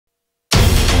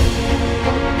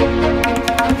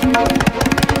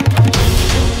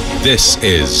This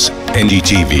is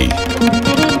NDTV,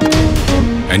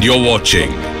 and you're watching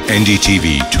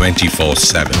NDTV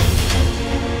 24/7.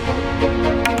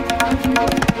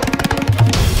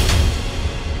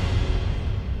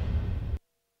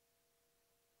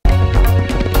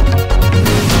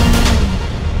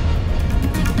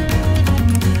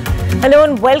 Hello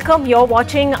and welcome. You're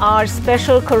watching our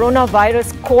special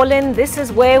coronavirus call-in. This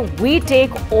is where we take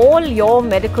all your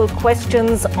medical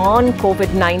questions on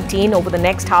COVID-19 over the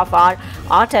next half hour.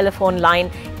 Our telephone line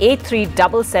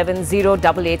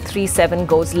 83770887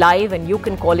 goes live and you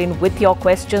can call in with your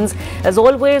questions. As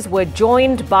always, we're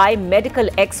joined by medical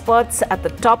experts at the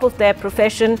top of their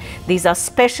profession. These are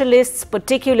specialists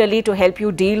particularly to help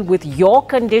you deal with your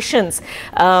conditions.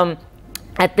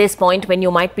 At this point when you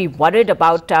might be worried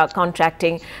about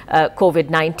contracting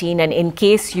COVID-19, and in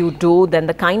case you do, then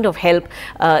the kind of help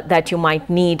that you might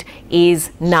need is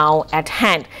now at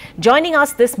hand. Joining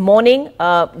us this morning,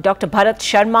 Dr. Bharat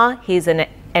Sharma. He's an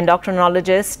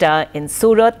endocrinologist in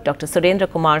Surat. Dr. Surendra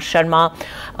Kumar Sharma,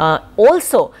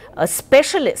 also a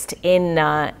specialist in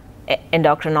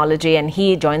endocrinology, and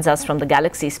he joins us from the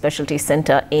Galaxy Specialty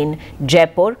Center in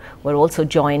Jaipur. We're also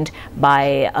joined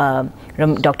by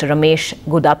Dr. Ramesh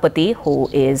Gudapati, who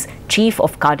is Chief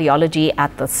of Cardiology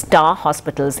at the Star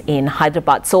Hospitals in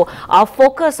Hyderabad. So our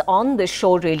focus on this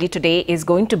show really today is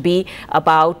going to be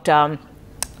about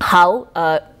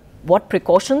what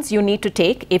precautions you need to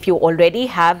take if you already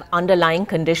have underlying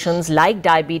conditions like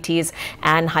diabetes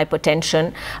and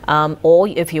hypertension, or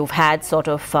if you've had sort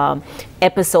of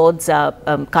episodes,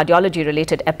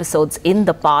 cardiology-related episodes in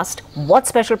the past, what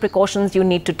special precautions you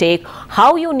need to take,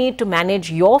 how you need to manage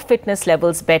your fitness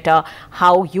levels better,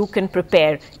 how you can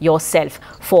prepare yourself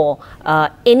for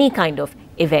any kind of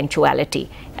eventuality,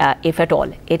 if at all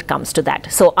it comes to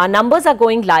that. So our numbers are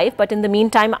going live, but in the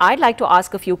meantime, I'd like to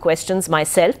ask a few questions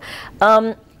myself.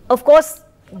 Of course,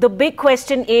 the big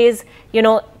question is, you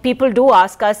know, people do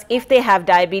ask us if they have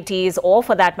diabetes or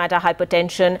for that matter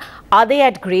hypertension, are they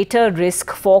at greater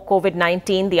risk for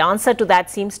COVID-19? The answer to that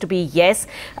seems to be yes.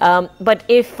 But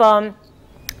if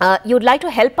you'd like to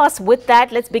help us with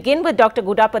that, let's begin with Dr.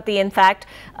 Gudapati. In fact,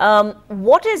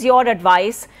 what is your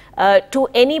advice to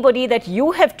anybody that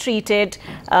you have treated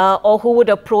or who would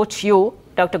approach you,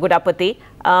 Dr. Gudapati?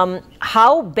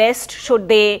 How best should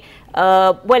they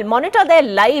monitor their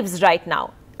lives right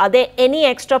now? Are there any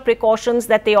extra precautions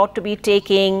that they ought to be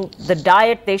taking? The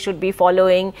diet they should be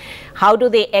following? How do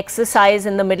they exercise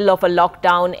in the middle of a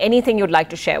lockdown? Anything you'd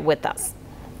like to share with us?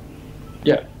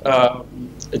 Yeah,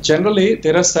 generally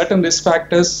there are certain risk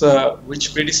factors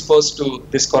which predispose to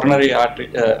this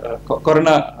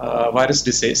coronavirus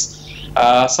disease.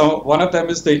 So one of them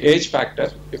is the age factor.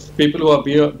 If people who are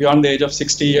beyond the age of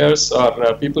 60 years,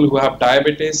 or people who have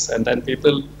diabetes, and then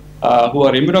people who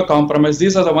are immunocompromised,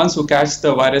 these are the ones who catch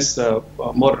the virus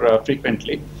more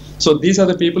frequently. So these are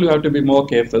the people who have to be more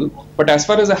careful. But as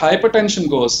far as the hypertension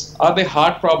goes, or the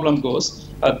heart problem goes,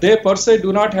 they per se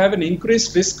do not have an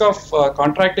increased risk of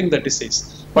contracting the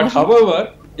disease. But however,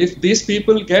 if these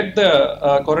people get the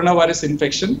coronavirus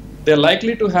infection, they're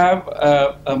likely to have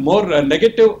more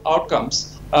negative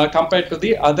outcomes compared to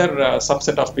the other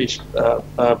subset of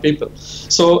people.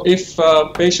 So if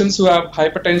patients who have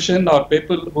hypertension or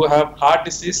people who have heart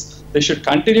disease, they should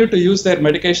continue to use their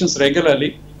medications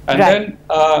regularly. And then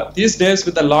these days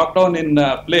with the lockdown in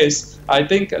place, I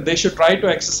think they should try to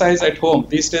exercise at home.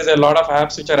 These days there are a lot of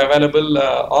apps which are available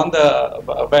on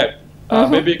the web.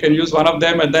 Maybe you can use one of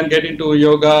them and then get into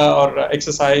yoga or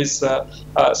exercise.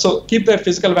 So keep their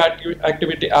physical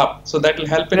activity up. So that will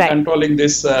help in controlling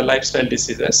these lifestyle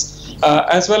diseases.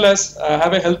 As well as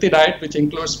have a healthy diet which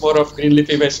includes more of green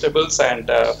leafy vegetables and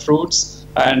fruits.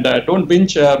 And don't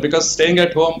binge because staying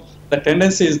at home, the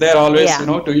tendency is there always, you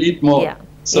know, to eat more.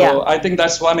 So I think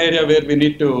that's one area where we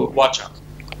need to watch out.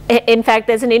 In fact,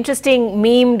 there's an interesting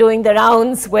meme doing the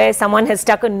rounds where someone has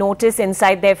stuck a notice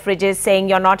inside their fridges saying,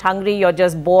 you're not hungry, you're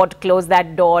just bored, close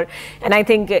that door. And I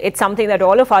think it's something that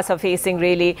all of us are facing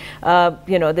really,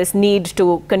 you know, this need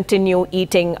to continue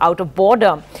eating out of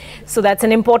boredom. So that's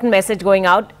an important message going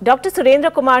out. Dr.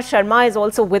 Surendra Kumar Sharma is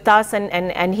also with us,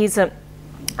 and he's a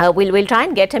we'll try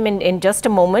and get him in just a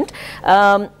moment.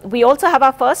 We also have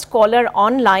our first caller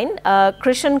online.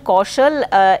 Krishan Kaushal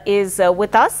is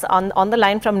with us on the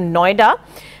line from Noida.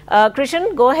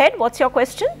 Krishan, go ahead. What's your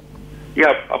question?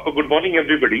 Yeah, good morning,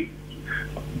 everybody.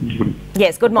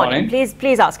 Yes, good morning.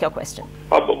 Please ask your question.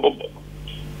 I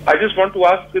just want to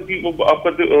ask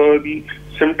the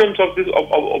symptoms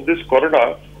of this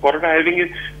corona. corona having is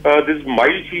this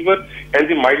mild fever and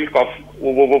the mild cough.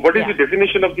 What is the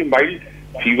definition of the mild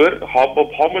fever? How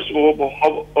much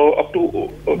up to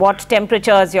what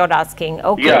temperatures you're asking?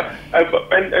 Okay. Yeah,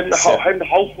 and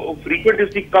how frequent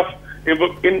is the cough in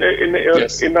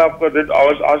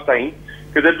our time?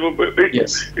 Because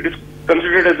it is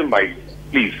considered as a mild.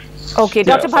 Please. Okay,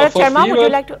 Dr. Bharat Sharma, would you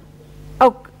like to?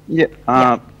 Oh.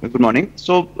 Yeah. Good morning.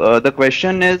 So the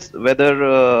question is whether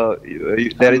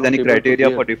there is any criteria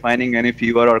for defining any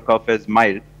fever or cough as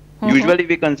mild. Usually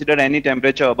we consider any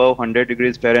temperature above 100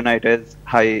 degrees Fahrenheit as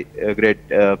high grade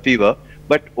fever,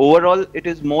 but overall it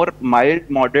is more mild,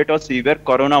 moderate or severe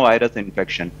coronavirus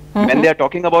infection. When they are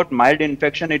talking about mild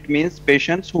infection, it means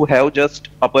patients who have just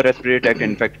upper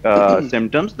respiratory tract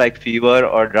symptoms like fever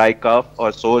or dry cough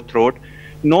or sore throat,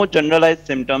 no generalized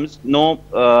symptoms, no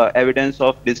evidence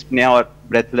of dyspnea or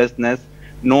breathlessness,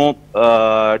 no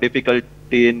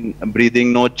difficulty in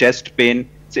breathing, no chest pain.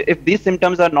 So if these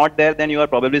symptoms are not there, then you are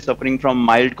probably suffering from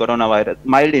mild coronavirus,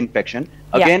 mild infection.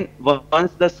 Again,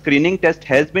 once the screening test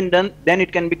has been done, then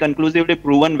it can be conclusively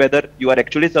proven whether you are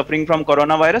actually suffering from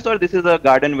coronavirus or this is a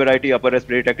garden variety upper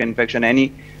respiratory tract infection,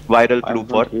 any viral flu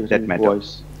for that matter.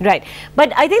 Right.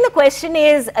 But I think the question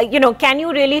is, can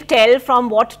you really tell from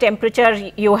what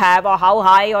temperature you have or how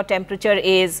high your temperature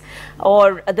is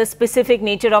or the specific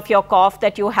nature of your cough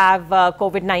that you have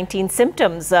COVID-19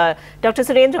 symptoms? Dr.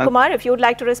 Surendra Kumar, if you would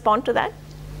like to respond to that.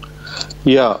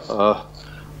 Yeah.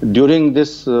 During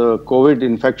this COVID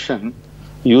infection,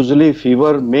 usually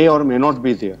fever may or may not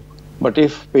be there. But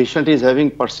if patient is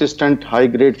having persistent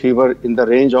high-grade fever in the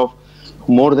range of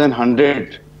more than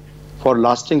 100 for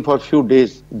lasting for a few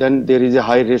days, then there is a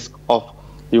high risk of,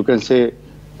 you can say,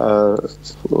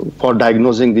 for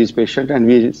diagnosing these patients, and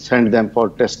we send them for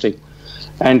testing.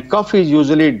 And cough is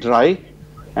usually dry,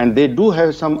 and they do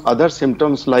have some other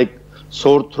symptoms like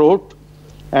sore throat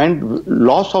and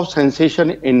loss of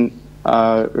sensation in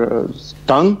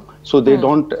tongue, so they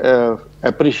don't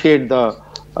appreciate the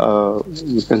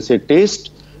you can say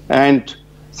taste, and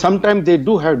sometimes they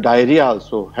do have diarrhea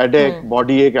also, headache,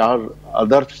 body ache or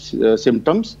other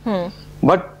symptoms.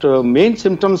 But main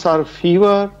symptoms are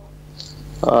fever,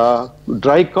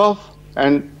 dry cough,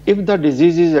 and if the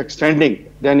disease is extending,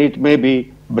 then it may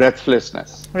be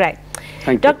breathlessness. Right.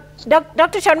 Thank you.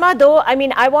 Dr. Sharma, though, I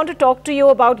mean, I want to talk to you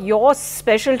about your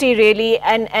specialty really,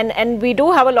 and we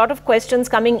do have a lot of questions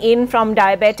coming in from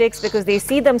diabetics because they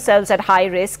see themselves at high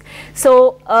risk.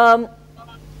 So,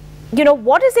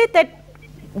 what is it that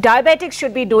diabetics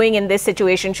should be doing in this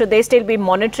situation? Should they still be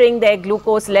monitoring their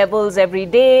glucose levels every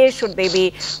day? Should they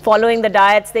be following the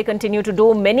diets they continue to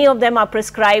do? Many of them are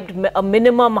prescribed a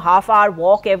minimum half-hour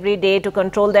walk every day to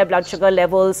control their blood sugar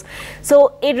levels.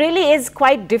 So it really is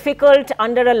quite difficult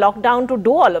under a lockdown to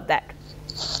do all of that.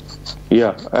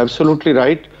 Yeah, absolutely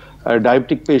right.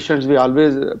 Diabetic patients, we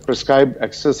always prescribe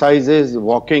exercises,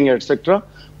 walking, etc.,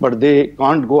 but they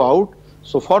can't go out.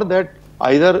 So for that,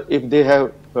 either if they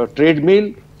have a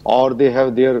treadmill or they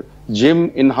have their gym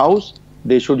in-house,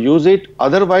 they should use it.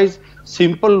 Otherwise,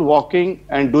 simple walking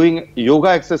and doing yoga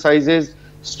exercises,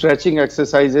 stretching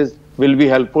exercises will be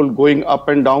helpful. Going up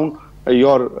and down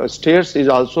your stairs is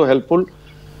also helpful.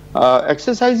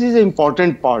 Exercise is an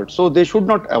important part, so they should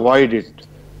not avoid it.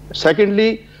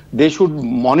 Secondly, they should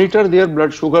monitor their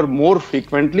blood sugar more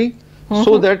frequently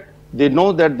so that they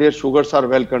know that their sugars are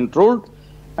well controlled.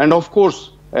 And of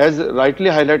course, as rightly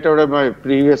highlighted by my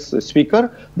previous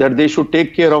speaker, that they should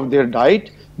take care of their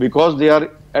diet because they are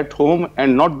at home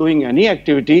and not doing any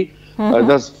activity.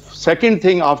 The second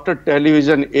thing after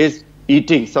television is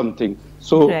eating something.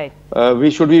 So we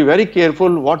should be very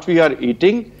careful what we are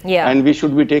eating, and we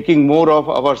should be taking more of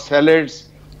our salads,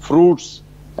 fruits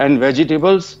and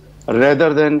vegetables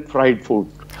rather than fried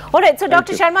food. All right, so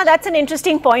Dr. Sharma, that's an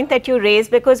interesting point that you raised,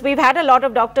 because we've had a lot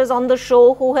of doctors on the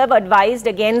show who have advised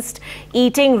against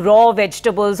eating raw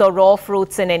vegetables or raw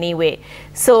fruits in any way.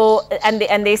 So,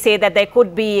 and they say that there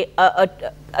could be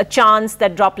a chance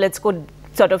that droplets could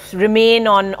sort of remain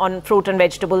on fruit and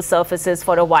vegetable surfaces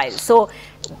for a while. So,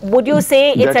 would you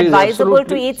say it's advisable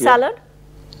to eat salad?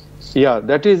 Yeah,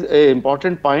 that is an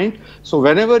important point. So,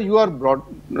 whenever you are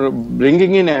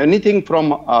bringing in anything from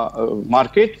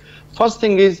market, first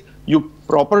thing is you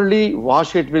properly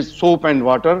wash it with soap and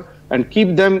water and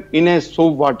keep them in a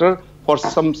soap water for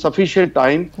some sufficient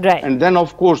time. And then,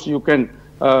 of course, you can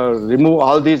remove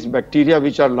all these bacteria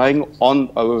which are lying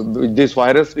on this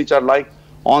virus, which are lying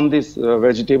on these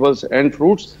vegetables and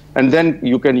fruits, and then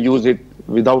you can use it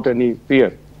without any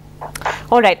fear.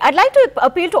 All right. I'd like to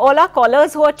appeal to all our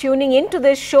callers who are tuning into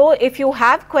this show. If you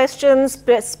have questions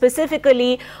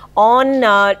specifically on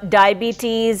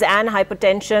diabetes and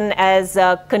hypertension as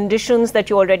conditions that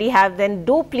you already have, then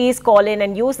do please call in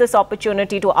and use this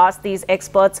opportunity to ask these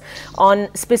experts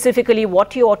on specifically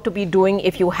what you ought to be doing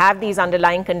if you have these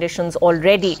underlying conditions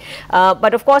already.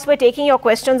 But of course, we're taking your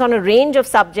questions on a range of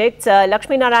subjects.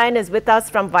 Lakshmi Narayan is with us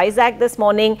from Vizag this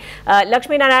morning.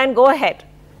 Lakshmi Narayan, go ahead.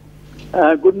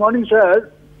 Good morning,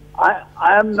 sir. I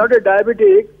am not a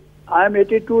diabetic. I am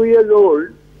 82 years old.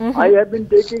 I have been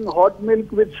taking hot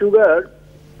milk with sugar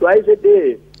twice a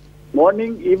day,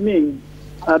 morning, evening,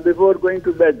 before going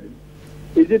to bed.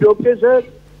 Is it okay, sir?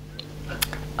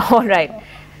 All right.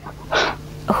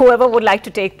 Whoever would like to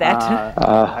take that.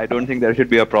 I don't think there should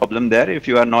be a problem there. If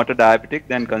you are not a diabetic,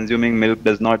 then consuming milk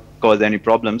does not cause any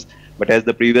problems. But as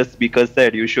the previous speaker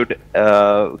said, you should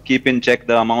keep in check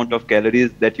the amount of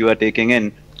calories that you are taking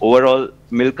in. Overall,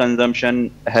 milk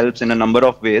consumption helps in a number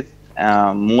of ways.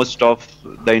 Most of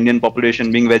the Indian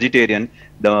population being vegetarian,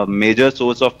 the major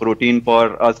source of protein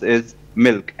for us is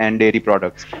milk and dairy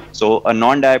products. So a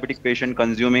non-diabetic patient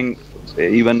consuming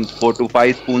even 4 to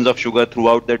 5 spoons of sugar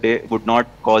throughout the day would not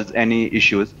cause any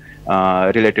issues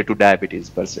related to diabetes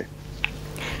per se.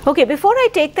 Okay, before I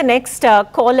take the next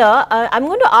caller, I'm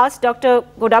going to ask Dr.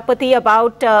 Gudapati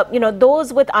about,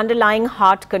 those with underlying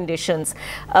heart conditions.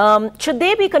 Should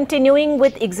they be continuing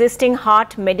with existing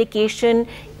heart medication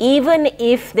even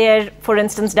if they're, for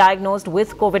instance, diagnosed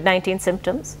with COVID-19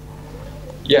 symptoms?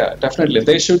 Yeah, definitely.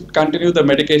 They should continue the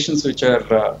medications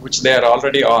which they are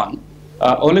already on.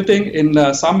 Only thing,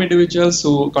 in some individuals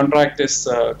who contract this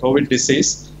COVID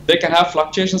disease, they can have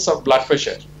fluctuations of blood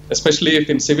pressure. Especially if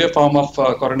in severe form of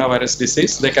coronavirus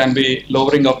disease, there can be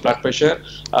lowering of blood pressure,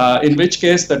 in which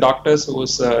case the doctors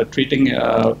who's treating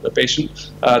the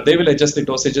patient, they will adjust the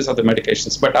dosages of the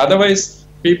medications. But otherwise,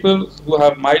 people who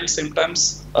have mild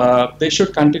symptoms, they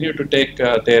should continue to take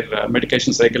their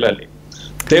medications regularly.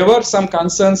 There were some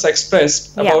concerns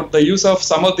expressed about the use of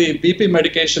some of the BP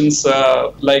medications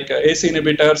like ACE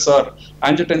inhibitors or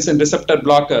angiotensin receptor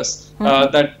blockers,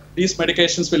 that these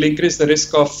medications will increase the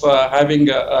risk of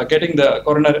getting the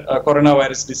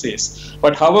coronavirus disease.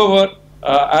 But however,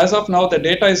 as of now, the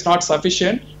data is not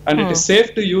sufficient, and it is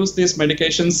safe to use these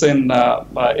medications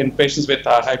in patients with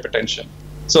hypertension.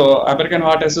 So American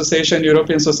Heart Association,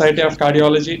 European Society of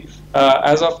Cardiology,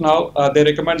 as of now, they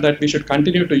recommend that we should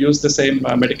continue to use the same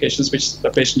medications which the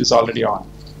patient is already on.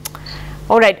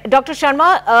 All right. Dr.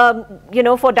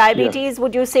 Sharma, for diabetes,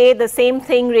 would you say the same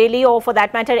thing really, or for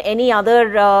that matter, any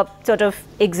other sort of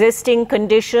existing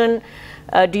condition?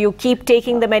 Do you keep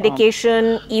taking the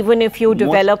medication even if you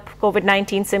develop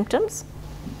COVID-19 symptoms?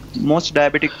 Most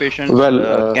diabetic patients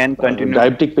can continue.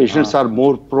 Diabetic patients are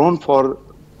more prone for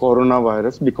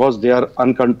coronavirus because they are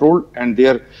uncontrolled and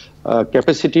their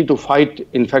capacity to fight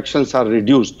infections are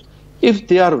reduced. If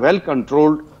they are well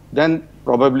controlled, then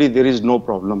probably there is no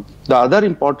problem. The other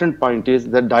important point is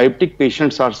that diabetic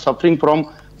patients are suffering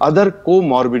from other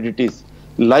comorbidities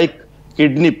like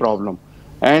kidney problem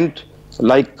and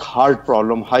like heart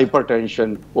problem,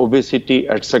 hypertension, obesity,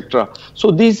 etc. So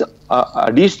these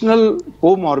additional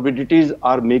comorbidities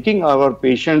are making our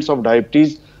patients of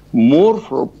diabetes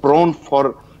more prone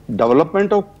for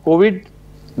development of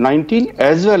COVID-19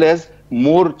 as well as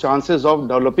more chances of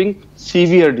developing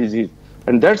severe disease.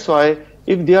 And that's why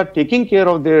if they are taking care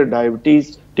of their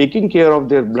diabetes, taking care of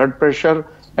their blood pressure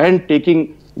and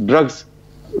taking drugs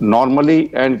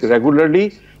normally and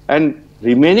regularly and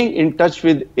remaining in touch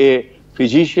with a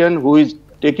physician who is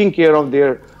taking care of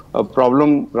their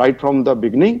problem right from the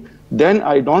beginning, then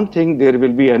I don't think there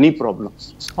will be any problem.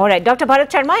 All right. Dr.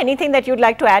 Bharat Sharma, anything that you'd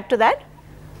like to add to that?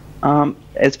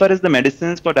 As far as the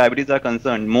medicines for diabetes are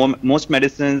concerned, most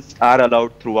medicines are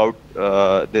allowed throughout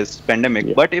this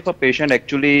pandemic. But if a patient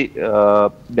actually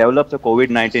develops a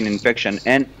COVID-19 infection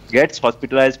and gets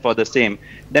hospitalized for the same,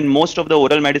 then most of the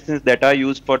oral medicines that are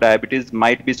used for diabetes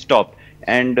might be stopped,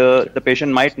 and the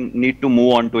patient might need to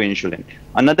move on to insulin.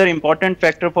 Another important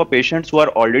factor for patients who are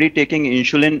already taking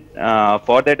insulin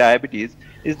for their diabetes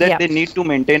is that they need to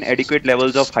maintain adequate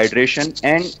levels of hydration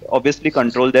and obviously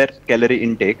control their calorie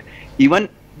intake. Even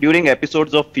during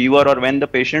episodes of fever or when the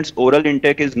patient's oral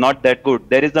intake is not that good,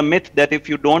 there is a myth that if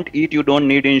you don't eat, you don't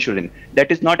need insulin.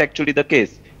 That is not actually the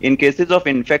case. In cases of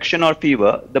infection or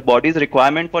fever, the body's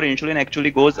requirement for insulin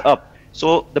actually goes up.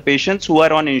 So the patients who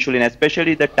are on insulin,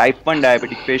 especially the type 1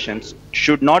 diabetic patients,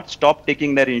 should not stop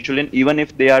taking their insulin even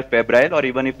if they are febrile or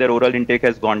even if their oral intake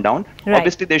has gone down. Right.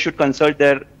 Obviously, they should consult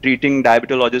their treating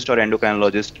diabetologist or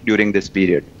endocrinologist during this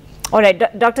period. All right.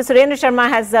 Dr. Surendra Sharma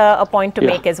has a point to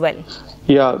make as well.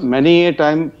 Yeah, many a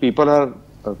time people are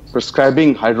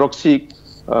prescribing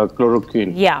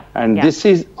hydroxychloroquine. And this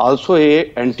is also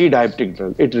a anti-diabetic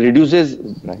drug. It reduces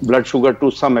blood sugar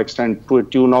to some extent, to a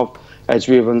tune of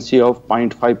HbA1c of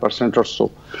 0.5% or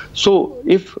so. So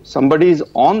if somebody is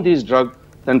on this drug,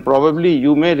 then probably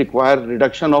you may require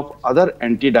reduction of other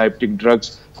anti-diabetic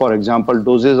drugs, for example,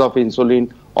 doses of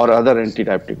insulin or other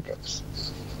anti-diabetic drugs.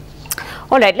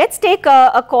 All right, let's take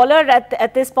a caller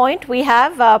at this point. We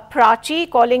have Prachi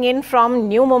calling in from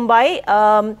New Mumbai.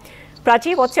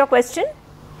 Prachi, what's your question?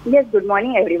 Yes, good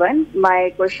morning everyone.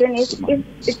 My question is, if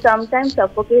it sometimes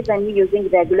suffocates when we're using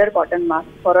regular cotton mask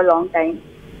for a long time,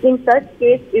 in such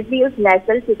case, if we use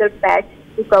nasal sugar patch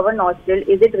to cover nostril,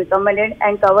 is it recommended,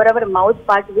 and cover our mouth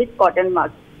part with cotton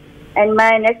mask? And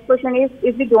my next question is,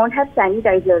 if we don't have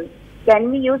sanitizer,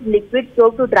 can we use liquid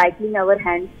soap to dry clean our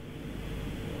hands?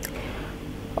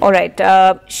 All right.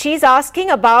 She's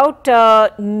asking about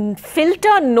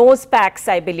filter nose packs,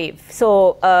 I believe.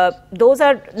 So those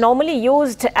are normally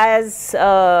used as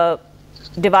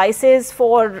devices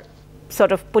for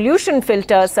sort of pollution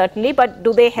filters, certainly, but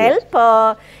do they help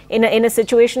in a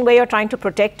situation where you're trying to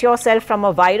protect yourself from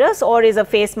a virus, or is a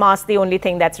face mask the only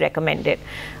thing that's recommended?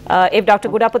 If Dr.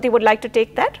 Gudapati would like to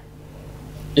take that.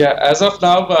 Yeah, as of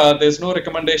now, there's no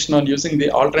recommendation on using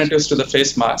the alternatives to the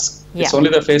face mask. It's only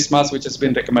the face mask which has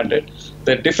been recommended.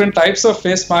 There are different types of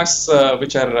face masks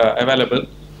which are available.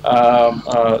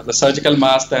 The surgical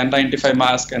mask, the N95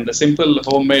 mask, and the simple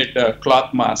homemade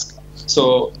cloth mask.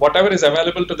 So whatever is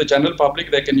available to the general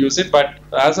public, they can use it. But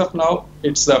as of now,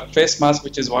 it's the face mask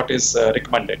which is what is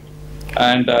recommended.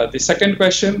 And the second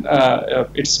question,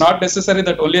 it's not necessary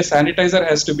that only a sanitizer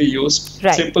has to be used.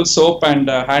 Right. Simple soap and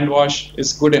hand wash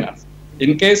is good enough.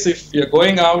 In case if you're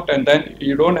going out and then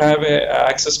you don't have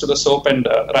access to the soap and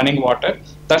running water,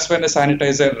 that's when a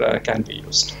sanitizer can be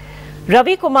used.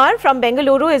 Ravi Kumar from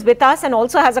Bengaluru is with us and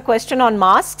also has a question on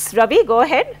masks. Ravi, go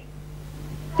ahead.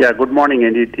 Yeah, good morning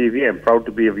NDTV. I'm proud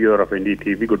to be a viewer of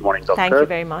NDTV. Good morning, Doctor. Thank you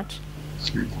very much.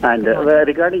 And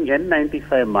regarding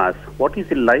N95 mask, what is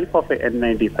the life of a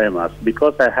N95 mask?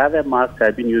 Because I have a mask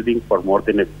I've been using for more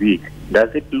than a week.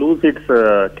 Does it lose its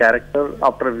character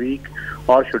after a week,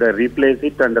 or should I replace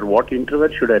it? Under what interval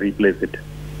should I replace it?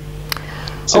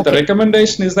 So the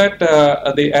recommendation is that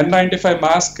the N95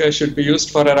 mask should be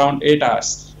used for around 8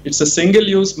 hours. It's a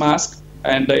single-use mask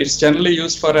and it's generally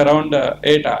used for around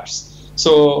 8 hours.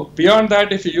 So beyond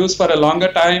that, if you use for a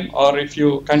longer time, or if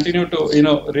you continue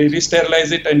to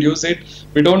re-sterilize it and use it,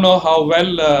 we don't know how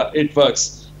well it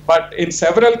works. But in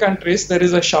several countries, there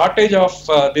is a shortage of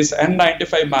this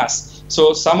N95 masks.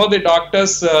 So some of the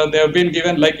doctors, they have been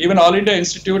given, like even All India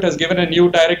Institute has given a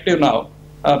new directive now,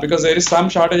 because there is some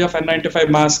shortage of N95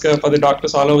 masks for the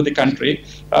doctors all over the country.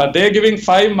 They are giving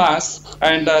 5 masks,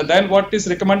 and then what is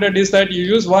recommended is that you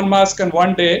use 1 mask on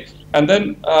one day, and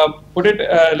then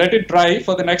let it dry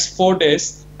for the next 4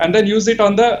 days, and then use it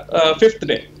on the 5th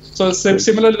day. So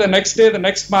similarly, the next day, the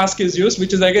next mask is used,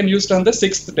 which is again used on the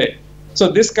 6th day. So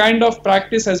this kind of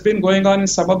practice has been going on in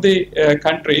some of the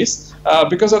countries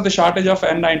because of the shortage of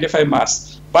N95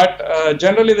 masks. But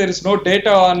generally, there is no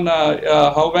data on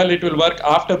how well it will work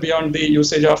after beyond the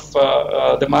usage of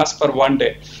the mask for 1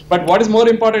 day. But what is more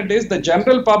important is the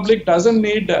general public doesn't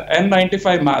need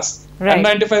N95 masks. Right.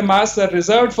 N95 masks are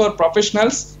reserved for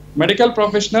professionals, medical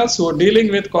professionals who are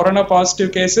dealing with corona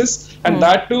positive cases, and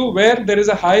that too where there is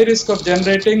a high risk of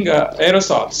generating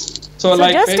aerosols. So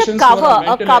like just a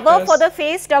cover for the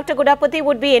face, Dr. Gudapati,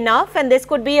 would be enough, and this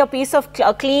could be a piece of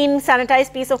a clean,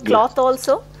 sanitized piece of cloth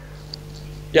also?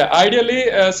 Yeah, ideally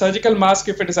a surgical mask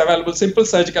if it is available, simple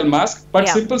surgical mask, but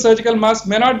simple surgical mask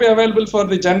may not be available for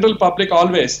the general public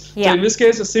always. So in this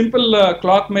case, a simple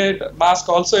cloth made mask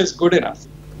also is good enough.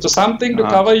 So something to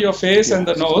cover your face and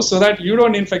the nose so that you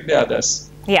don't infect the others.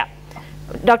 Yeah.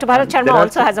 Dr. Bharat Sharma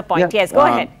also has a point. Yes, go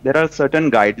ahead. There are certain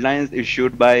guidelines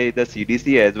issued by the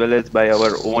CDC as well as by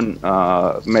our own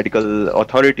medical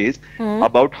authorities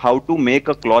about how to make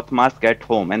a cloth mask at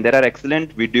home. And there are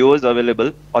excellent videos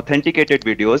available, authenticated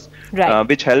videos,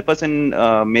 which help us in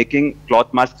making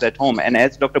cloth masks at home. And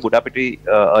as Dr. Gudapati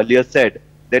earlier said,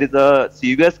 there is a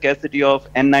severe scarcity of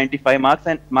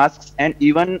N95 masks, and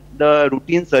even the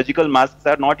routine surgical masks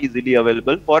are not easily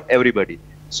available for everybody.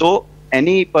 So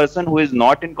any person who is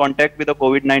not in contact with a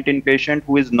COVID-19 patient,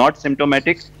 who is not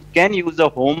symptomatic, can use a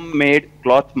homemade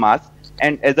cloth mask.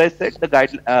 And as I said,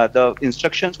 the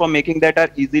instructions for making that are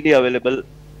easily available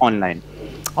online.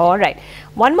 All right.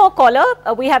 One more caller.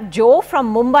 We have Joe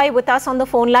from Mumbai with us on the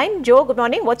phone line. Joe, good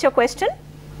morning. What's your question?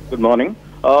 Good morning.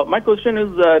 My question is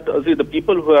that see, the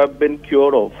people who have been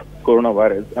cured of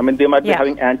coronavirus, I mean, they might be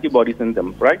having antibodies in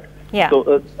them, right? Yeah.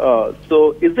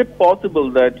 So is it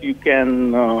possible that you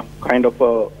can kind of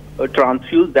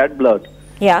transfuse that blood?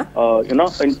 Yeah.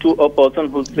 Into a person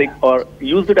who's sick, or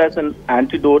use it as an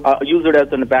antidote, use it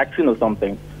as a vaccine or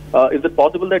something? Is it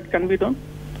possible that can be done?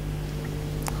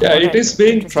 Yeah, it is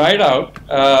being tried out.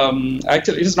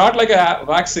 Actually, it is not like a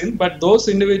vaccine, but those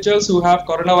individuals who have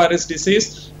coronavirus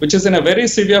disease, which is in a very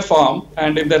severe form,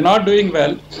 and if they're not doing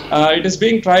well, it is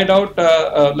being tried out.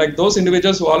 Like those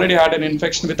individuals who already had an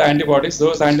infection with antibodies,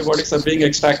 those antibodies are being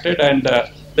extracted and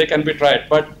they can be tried.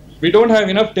 But we don't have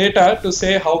enough data to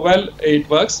say how well it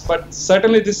works, but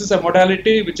certainly this is a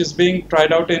modality which is being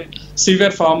tried out in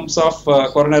severe forms of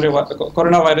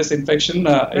coronavirus infection in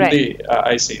the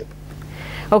ICU.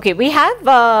 Okay, we have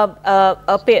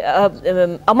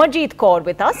Amarjeet Kaur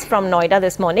with us from Noida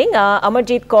this morning.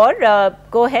 Amarjeet Kaur,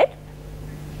 go ahead.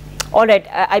 All right,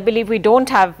 I believe we don't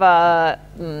have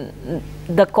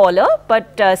the caller,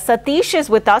 but Satish is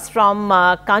with us from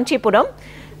Kanchipuram.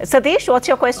 Satish, what's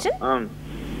your question?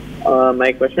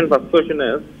 My first question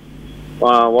is,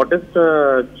 what is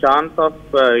the chance of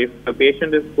if a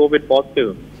patient is COVID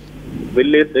positive,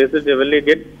 will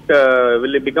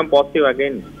it become positive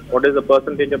again? What is the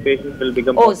percentage of patients will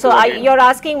become positive? So you're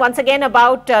asking once again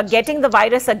about getting the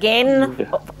virus again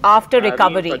after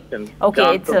recovery.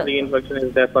 Okay, chance of reinfection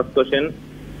is the first question.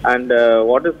 And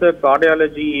what is the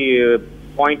cardiology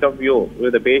point of view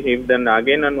with the patient? If then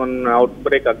again and one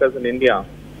outbreak occurs in India,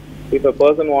 if a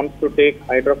person wants to take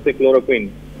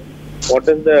hydroxychloroquine, what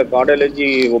is the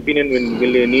cardiology opinion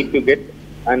will you need to get?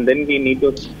 And then we need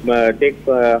to take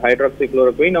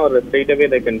hydroxychloroquine, or straight away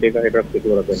they can take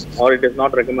hydroxychloroquine, or it is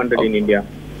not recommended in India.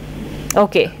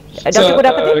 Okay. Dr.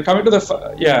 Gudapati? Coming to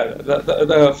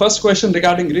the first question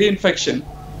regarding reinfection,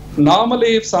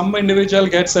 normally if some individual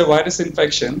gets a virus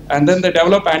infection and then they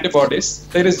develop antibodies,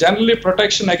 there is generally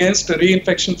protection against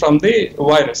reinfection from the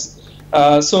virus.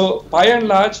 So by and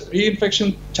large,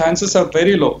 reinfection chances are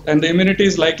very low and the immunity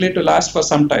is likely to last for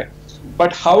some time.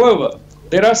 But however,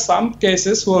 there are some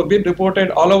cases who have been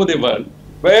reported all over the world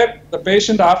where the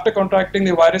patient, after contracting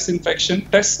the virus infection,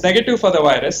 tests negative for the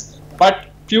virus, but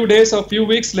few days or few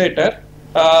weeks later,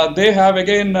 they have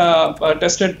again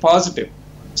tested positive.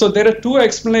 So there are two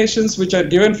explanations which are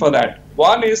given for that.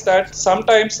 One is that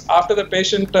sometimes after the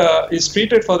patient is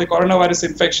treated for the coronavirus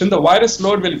infection, the virus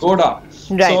load will go down.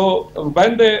 Right. So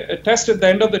when they test at the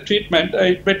end of the treatment,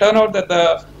 it may turn out that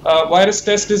the virus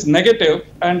test is negative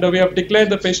and we have declared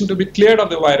the patient to be cleared of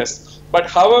the virus. But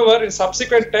however, in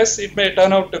subsequent tests, it may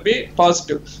turn out to be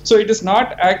positive. So it is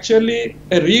not actually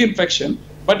a reinfection,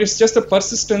 but it's just the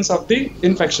persistence of the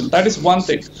infection. That is one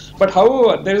thing. But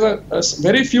however, there is a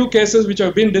very few cases which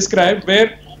have been described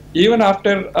where even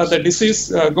after the disease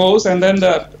goes and then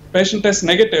the patient tests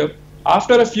negative,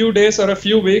 after a few days or a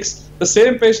few weeks, the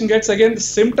same patient gets again the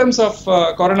symptoms of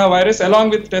coronavirus along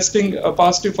with testing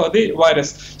positive for the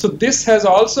virus. So this has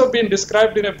also been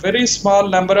described in a very small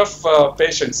number of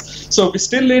patients. So we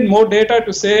still need more data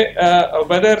to say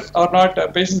whether or not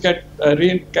patients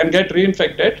can get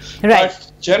reinfected. Right.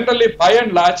 But generally, by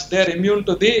and large, they are immune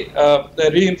to the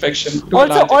reinfection.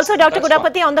 Also, Dr.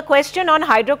 Gudapati, on the question on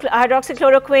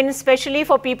hydroxychloroquine, especially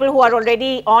for people who are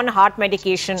already on heart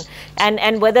medication,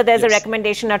 and whether there's a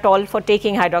recommendation at all for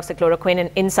taking hydroxychloroquine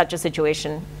in such a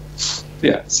situation.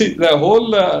 Yeah, see, the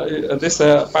whole this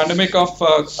pandemic of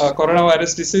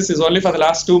coronavirus disease is only for the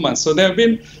last 2 months. So there have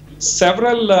been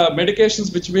several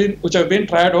medications which have been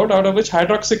tried out of which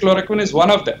hydroxychloroquine is one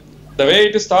of them. The way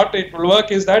it is thought it will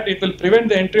work is that it will prevent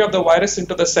the entry of the virus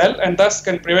into the cell and thus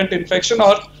can prevent infection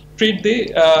or treat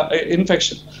the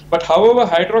infection. But however,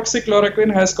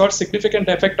 hydroxychloroquine has got significant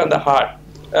effect on the heart.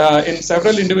 In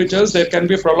several individuals, there can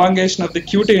be prolongation of the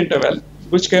QT interval,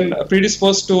 which can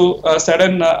predispose to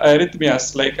sudden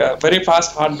arrhythmias, like very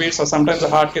fast heartbeats, or sometimes the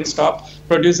heart can stop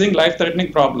producing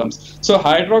life-threatening problems. So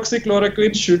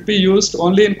hydroxychloroquine should be used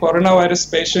only in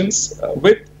coronavirus patients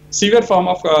with severe form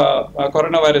of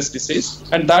coronavirus disease,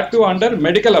 and that too under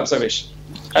medical observation.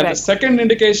 And the second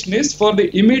indication is for the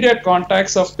immediate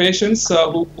contacts of patients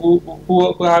who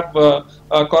have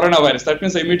coronavirus. That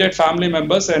means the immediate family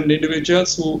members and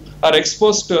individuals who are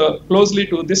exposed closely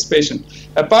to this patient.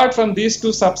 Apart from these two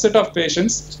subset of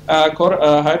patients,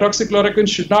 hydroxychloroquine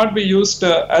should not be used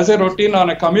as a routine on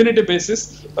a community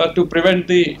basis to prevent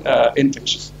the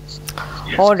infection.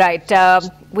 All right.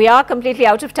 We are completely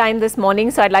out of time this morning,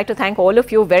 so I'd like to thank all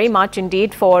of you very much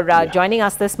indeed for joining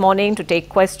us this morning to take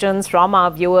questions from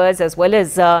our viewers, as well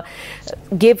as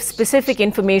give specific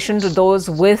information to those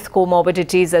with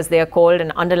comorbidities, as they are called,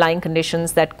 and underlying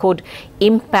conditions that could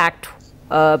impact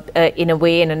in a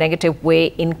way, in a negative way,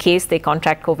 in case they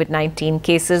contract COVID-19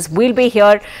 cases. We'll be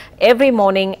here every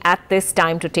morning at this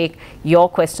time to take your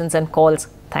questions and calls.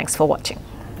 Thanks for watching.